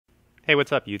Hey,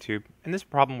 what's up, YouTube? In this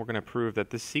problem, we're going to prove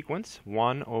that this sequence,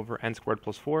 1 over n squared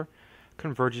plus 4,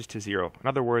 converges to 0. In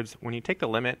other words, when you take the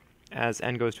limit as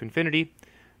n goes to infinity,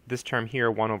 this term here,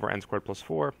 1 over n squared plus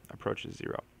 4, approaches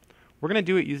 0. We're going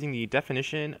to do it using the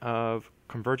definition of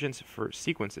convergence for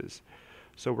sequences.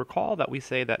 So recall that we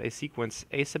say that a sequence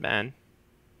a sub n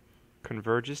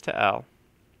converges to L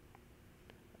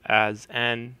as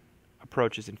n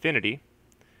approaches infinity.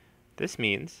 This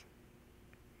means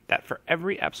that for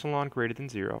every epsilon greater than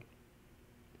 0,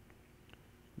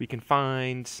 we can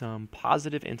find some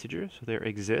positive integer. So there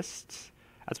exists,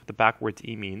 that's what the backwards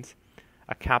e means,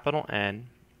 a capital N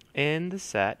in the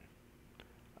set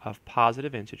of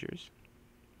positive integers,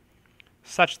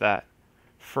 such that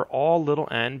for all little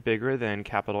n bigger than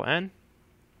capital N,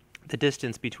 the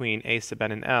distance between a sub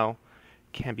n and L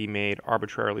can be made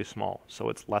arbitrarily small, so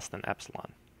it's less than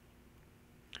epsilon.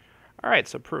 Alright,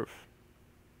 so proof.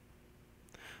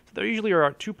 So there usually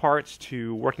are two parts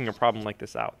to working a problem like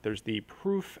this out. There's the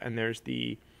proof and there's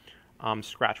the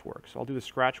scratch work. So I'll do the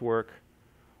scratch work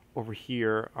over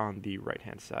here on the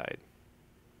right-hand side.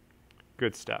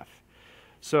 Good stuff.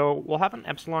 So we'll have an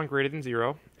epsilon greater than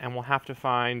 0, and we'll have to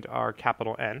find our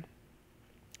capital N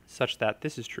such that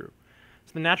this is true.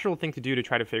 So the natural thing to do to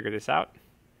try to figure this out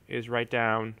is write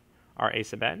down our a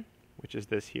sub n, which is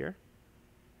this here.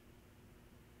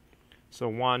 So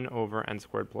 1 over n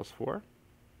squared plus 4.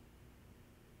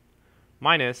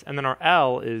 Minus, and then our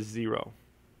L is 0,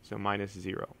 so minus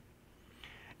 0.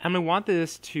 And we want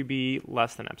this to be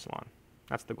less than epsilon.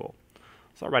 That's the goal.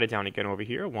 So I'll write it down again over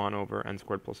here, 1 over n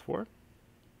squared plus 4.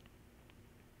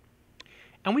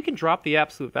 And we can drop the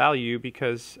absolute value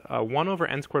because 1 over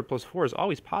n squared plus 4 is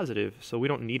always positive, so we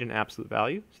don't need an absolute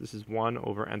value. So this is 1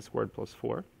 over n squared plus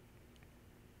 4.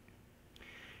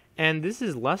 And this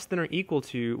is less than or equal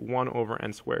to 1 over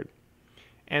n squared.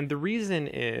 And the reason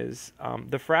is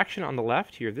the fraction on the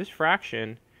left here, this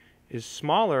fraction is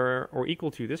smaller or equal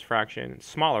to this fraction,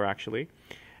 smaller actually,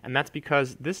 and that's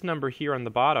because this number here on the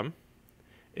bottom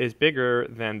is bigger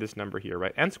than this number here,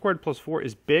 right? N squared plus 4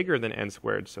 is bigger than n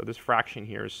squared, so this fraction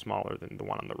here is smaller than the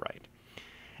one on the right.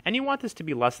 And you want this to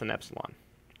be less than epsilon.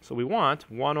 So we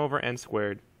want 1 over n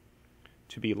squared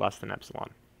to be less than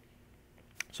epsilon.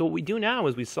 So what we do now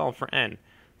is we solve for n.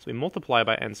 So we multiply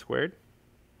by n squared.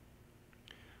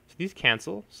 So these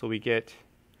cancel, so we get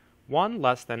 1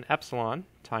 less than epsilon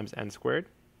times n squared.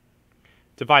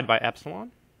 Divide by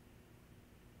epsilon.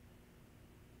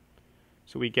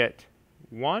 So we get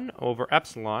 1 over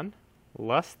epsilon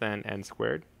less than n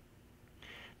squared.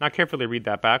 Now carefully read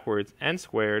that backwards. N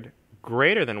squared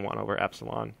greater than 1 over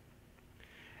epsilon.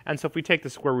 And so if we take the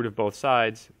square root of both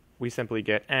sides, we simply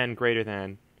get n greater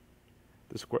than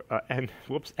the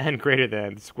n greater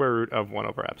than the square root of 1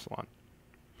 over epsilon.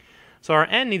 So our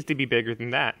n needs to be bigger than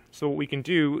that. So what we can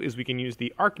do is we can use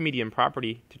the Archimedean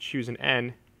property to choose an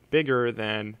n bigger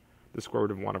than the square root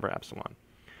of 1 over epsilon.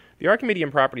 The Archimedean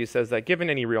property says that given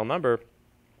any real number,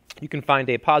 you can find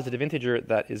a positive integer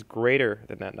that is greater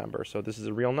than that number. So this is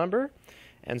a real number,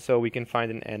 and so we can find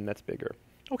an n that's bigger.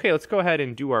 Okay, let's go ahead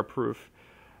and do our proof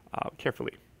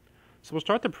carefully. So we'll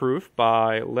start the proof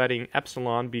by letting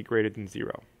epsilon be greater than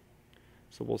 0.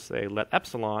 So we'll say let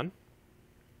epsilon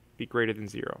be greater than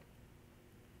 0.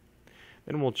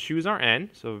 Then we'll choose our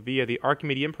n. So via the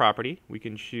Archimedean property, we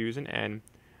can choose an n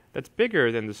that's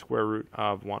bigger than the square root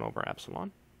of 1 over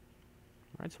epsilon.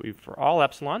 All right, so for all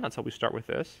epsilon, that's how we start with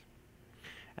this.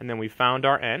 And then we found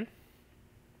our n.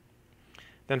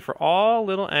 Then for all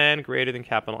little n greater than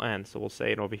capital N, so we'll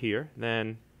say it over here,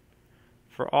 then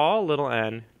for all little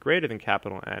n greater than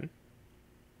capital N,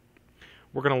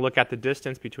 we're going to look at the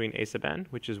distance between a sub n,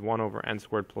 which is 1 over n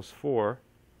squared plus 4,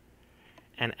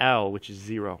 and L, which is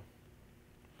 0.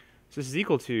 So this is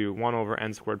equal to 1 over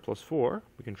n squared plus 4.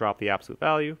 We can drop the absolute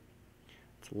value.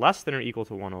 It's less than or equal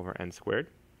to 1 over n squared.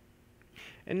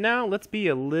 And now let's be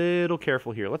a little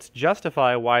careful here. Let's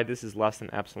justify why this is less than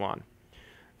epsilon.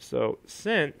 So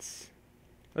let's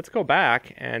go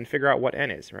back and figure out what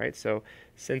n is, right? So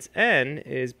since n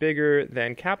is bigger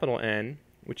than capital N,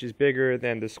 which is bigger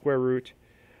than the square root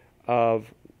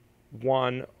of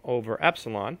 1 over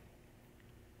epsilon,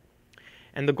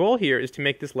 and the goal here is to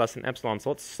make this less than epsilon, so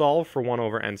let's solve for 1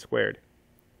 over n squared.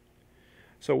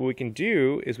 So what we can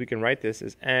do is we can write this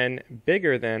as n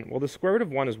bigger than, well, the square root of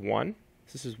 1 is 1.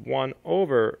 So this is 1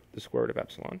 over the square root of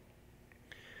epsilon.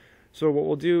 So what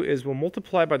we'll do is we'll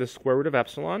multiply by the square root of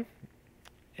epsilon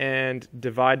and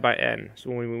divide by n.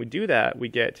 So when we do that, we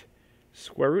get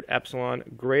square root epsilon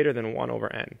greater than 1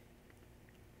 over n.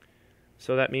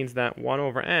 So that means that 1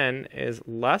 over n is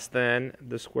less than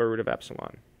the square root of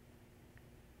epsilon.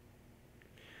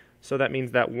 So that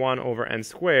means that 1 over n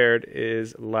squared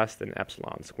is less than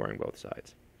epsilon, squaring both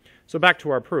sides. So back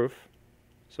to our proof.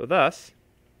 So thus,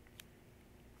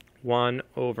 1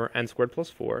 over n squared plus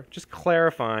 4, just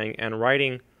clarifying and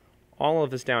writing all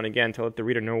of this down again to let the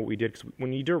reader know what we did. Because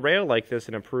when you derail like this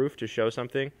in a proof to show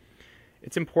something,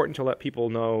 it's important to let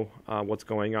people know what's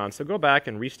going on. So go back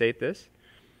and restate this.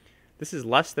 This is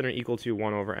less than or equal to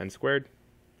 1 over n squared.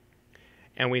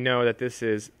 And we know that this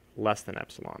is less than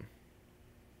epsilon.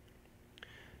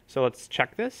 So let's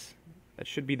check this. That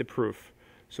should be the proof.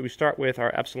 So we start with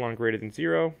our epsilon greater than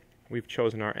 0. We've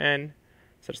chosen our n,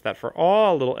 such that for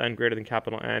all little n greater than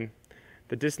capital N,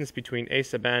 the distance between a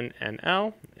sub n and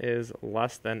L is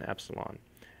less than epsilon.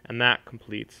 And that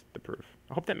completes the proof.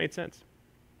 I hope that made sense.